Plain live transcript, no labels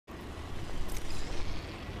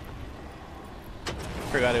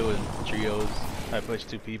Forgot it was trios. I pushed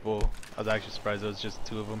 2 people. I was actually surprised it was just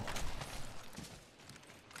 2 of them.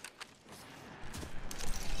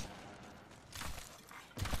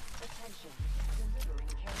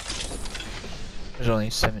 There's only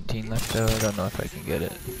 17 left though, I don't know if I can get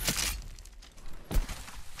it.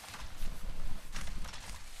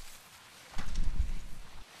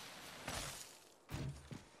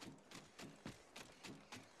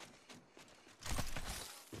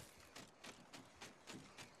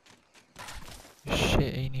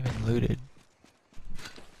 Shit ain't even looted.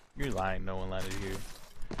 You're lying, no one landed here.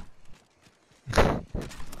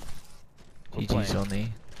 GG's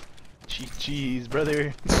only. Cheese,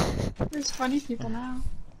 brother. There's funny people now.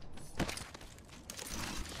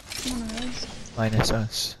 One of those. Minus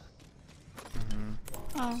us.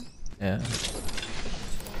 Oh. Yeah.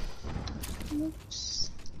 Oops.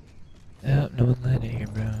 Yep, no one landed here,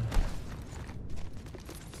 bro.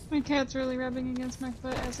 My cat's really rubbing against my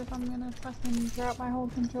foot as if I'm gonna fucking drop my whole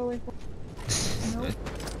controller. Nope.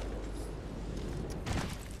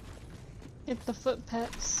 It's the foot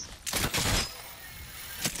pets.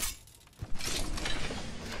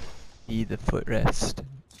 Be the footrest.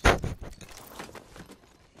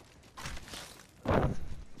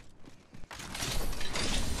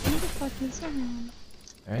 Who the fuck is everyone?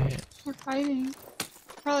 Alright. We're fighting.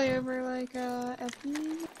 Probably over like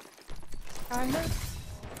FB. Skyhook?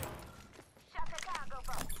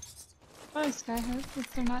 Probably Skyhook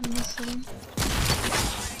if they're not in this city.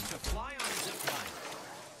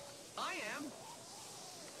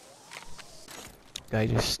 Guy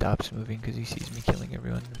just stops moving because he sees me killing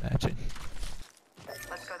everyone. Imagine.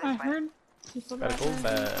 I heard people Got a got gold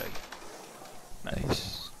there. bag.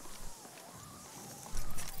 Nice.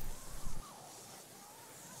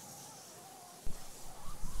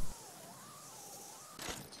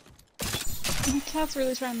 My cat's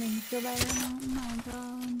really trying to make me feel bad right now. Oh my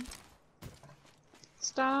god.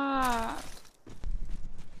 Stop.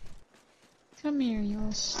 Come here, you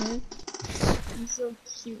little shit. You're so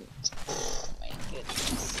cute. Oh my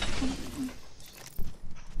goodness.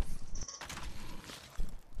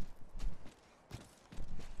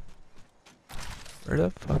 Where the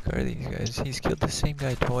fuck are these guys? He's killed the same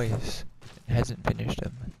guy twice and hasn't finished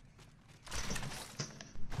him.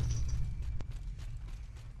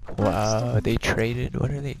 Wow, they traded?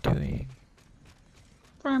 What are they doing?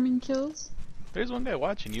 Farming kills. There's one guy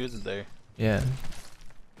watching you, isn't there? Yeah.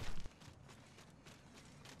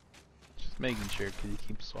 Just making sure, because he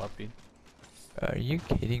keeps swapping. Are you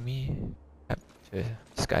kidding me?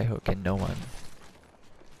 Skyhook and no one.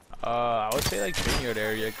 I would say like Vineyard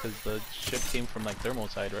area, because the ship came from like thermal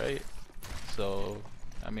side, right? So,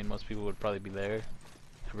 I mean, most people would probably be there.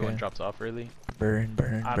 Everyone Okay. drops off early. Burn,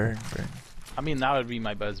 burn, I- burn, burn. I mean, that would be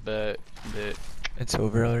my best bet. But It's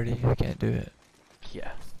over already. I can't do it.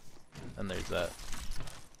 yeah, and there's that.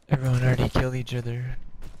 Everyone already killed each other.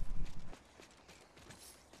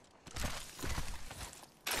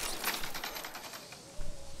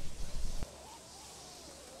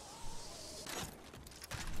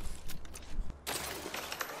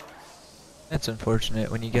 That's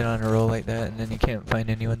unfortunate when you get on a roll like that and then you can't find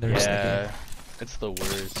anyone the rest of the Yeah, game. it's the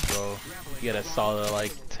worst, bro. You get a solid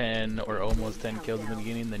like 10 or almost 10 kills in the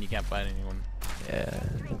beginning, then you can't find anyone. Yeah.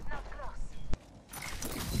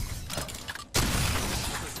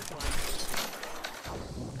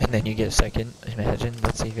 And then you get second. Imagine,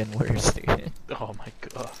 that's even worse, dude. Oh my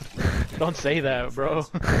god. Don't say that, bro.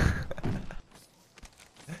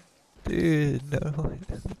 Dude, no.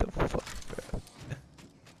 What the fuck, bro?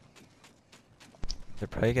 They're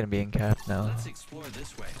probably gonna be in cap now. Let's explore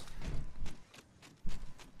this way.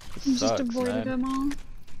 You just Sucks, avoided man. them all.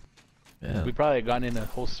 Yeah. We probably gone in a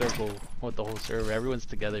whole circle with the whole server. Everyone's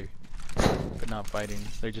together. They're not fighting.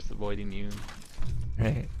 They're just avoiding you.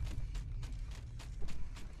 Right.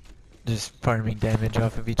 Just farming damage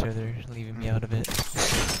off of each other, leaving me out of it.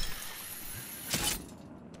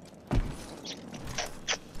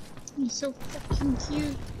 You're so fucking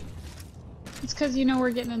cute. It's cause you know we're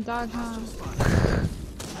getting a dog, huh?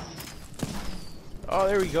 Oh,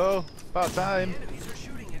 there we go. About time. Enemies are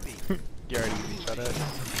shooting at me. You already getting shot at.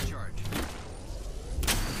 Charge.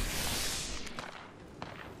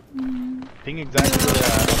 Ping exactly where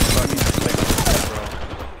fucking expected, bro.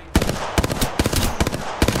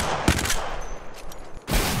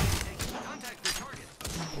 Contact the target.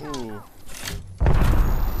 Ooh.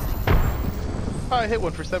 Oh, I hit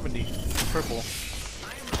one for 70. Purple.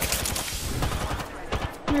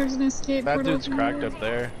 There's an escape That portal dude's from cracked here. up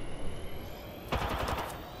there.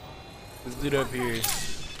 This dude up here.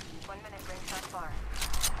 1 minute rings not far.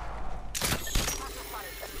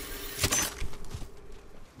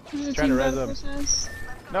 There's a Trying to team res battle him. push us.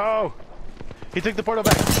 No! He took the portal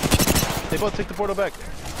back. They both took the portal back.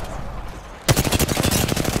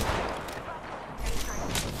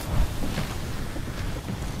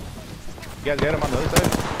 You guys got him on the other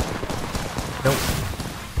side? Nope.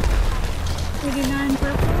 89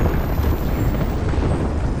 purple.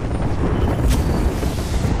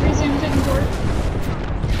 Resume taking port.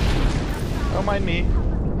 Don't mind me.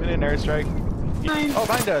 We did an airstrike. Fine. Oh,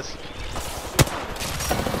 behind us.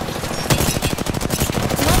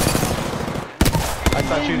 I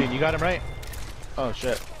saw shooting. You got him right? Oh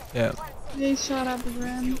shit. Yeah. They shot up the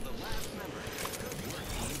ground.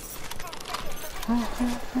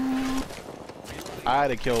 I had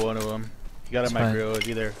to kill one of them. You got It's him, my fine. grill. It's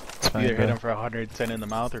either fine, hit bro. him for 110 in the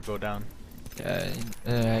mouth or go down.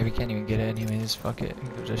 Yeah, we can't even get it anyways. Fuck it. Who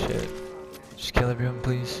gives a shit? Just kill everyone,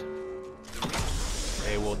 please.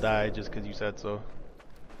 Hey, we'll die just because you said so.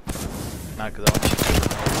 Not because I want to.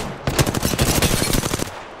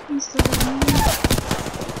 I'm still going.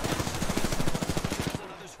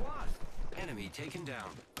 Another squad. Enemy taken down.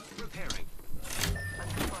 Repairing.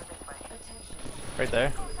 Right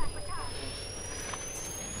there.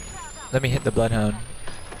 Let me hit the bloodhound.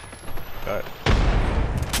 Got it.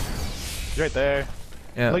 He's right there.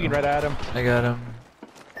 Yeah. Looking right at him. I got him.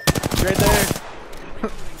 He's right there.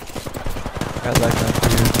 I got bloodhound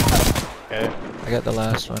too. Okay. I got the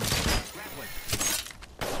last one.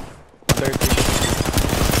 30.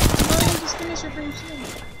 Oh, you just finished your free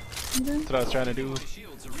shield. You done? That's what I was trying to do.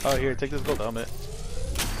 Oh, here, take this gold helmet.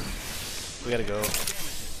 We gotta go.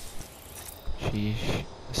 Sheesh.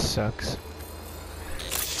 This sucks.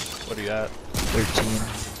 What are you at? 13.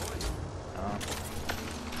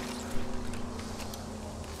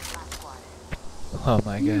 Oh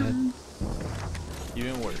my god.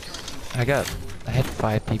 Even worse. I had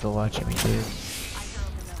 5 people watching me, dude.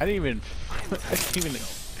 I didn't even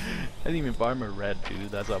I didn't even farm a red, dude.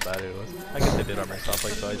 That's how bad it was. I guess I did on myself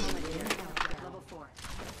like twice. Level 4.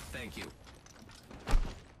 Thank you.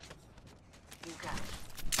 You got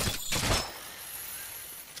it.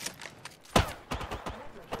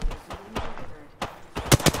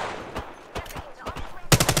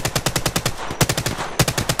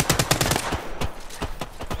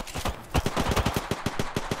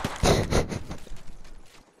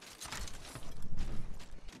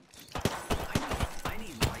 I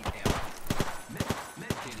need light ammo. Med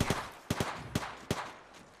kit here.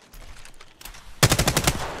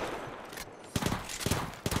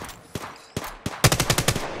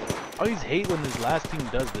 I always hate when this last team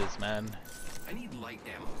does this, man. I need light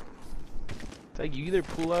ammo. It's like you either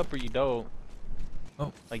pull up or you don't.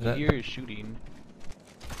 Oh, Like that- you hear shooting.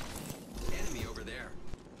 Enemy over there.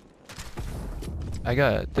 I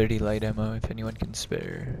got 30 light ammo if anyone can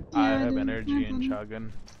spare. I Yeah, have dude, energy and nothing.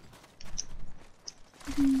 shotgun.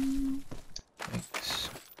 Thanks.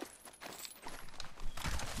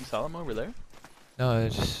 You saw him over there? No, I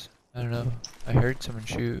don't know. I heard someone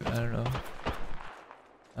shoot. I don't know.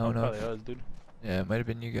 I don't know. Probably if- was, dude. Yeah, it might have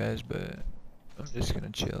been you guys, but I'm just gonna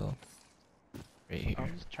chill. Right I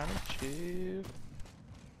here. was trying to chill.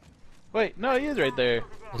 Wait, no, he is right there.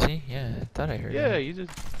 Is he? Yeah, I thought I heard Yeah, him. you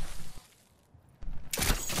just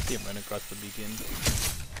see him run across the beacon.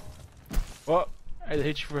 Well, I either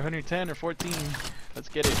hit you for 110 or 14. Let's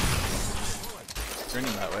get it.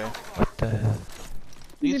 Running that way. What the hell? Is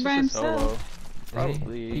He's he just by a himself? solo. Is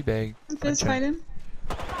Probably. he? Teabag. Let's Punch him. fight him.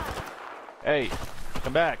 Hey,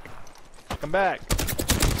 come back. Come back.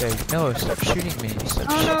 Teabag. No, stop shooting me. Stop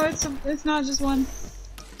Oh no, shooting. it's not just one.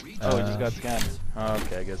 Oh, he just Uh, got scanned. Oh,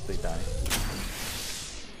 okay, I guess they die.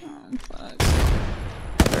 Oh, fuck.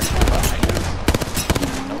 They're behind us.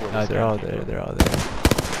 No, we're No, they're scared. all there. They're all there.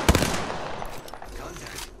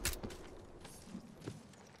 Contact.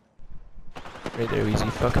 Right there,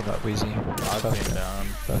 Weezy. Fuck him up, Weezy. I'll Fuck pin them. down.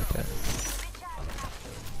 Fuck them.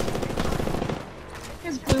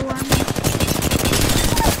 His blue armor.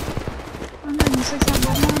 106 on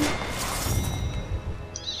Bloodhound.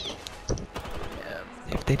 Yeah,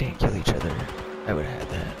 if they didn't kill each other, I would have had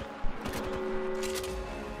that.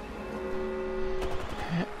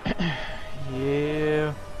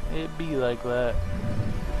 Yeah, it'd be like that.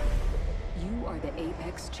 You are the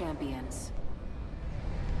Apex champions.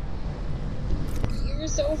 You're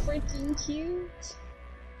so freaking cute.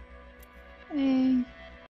 Hey.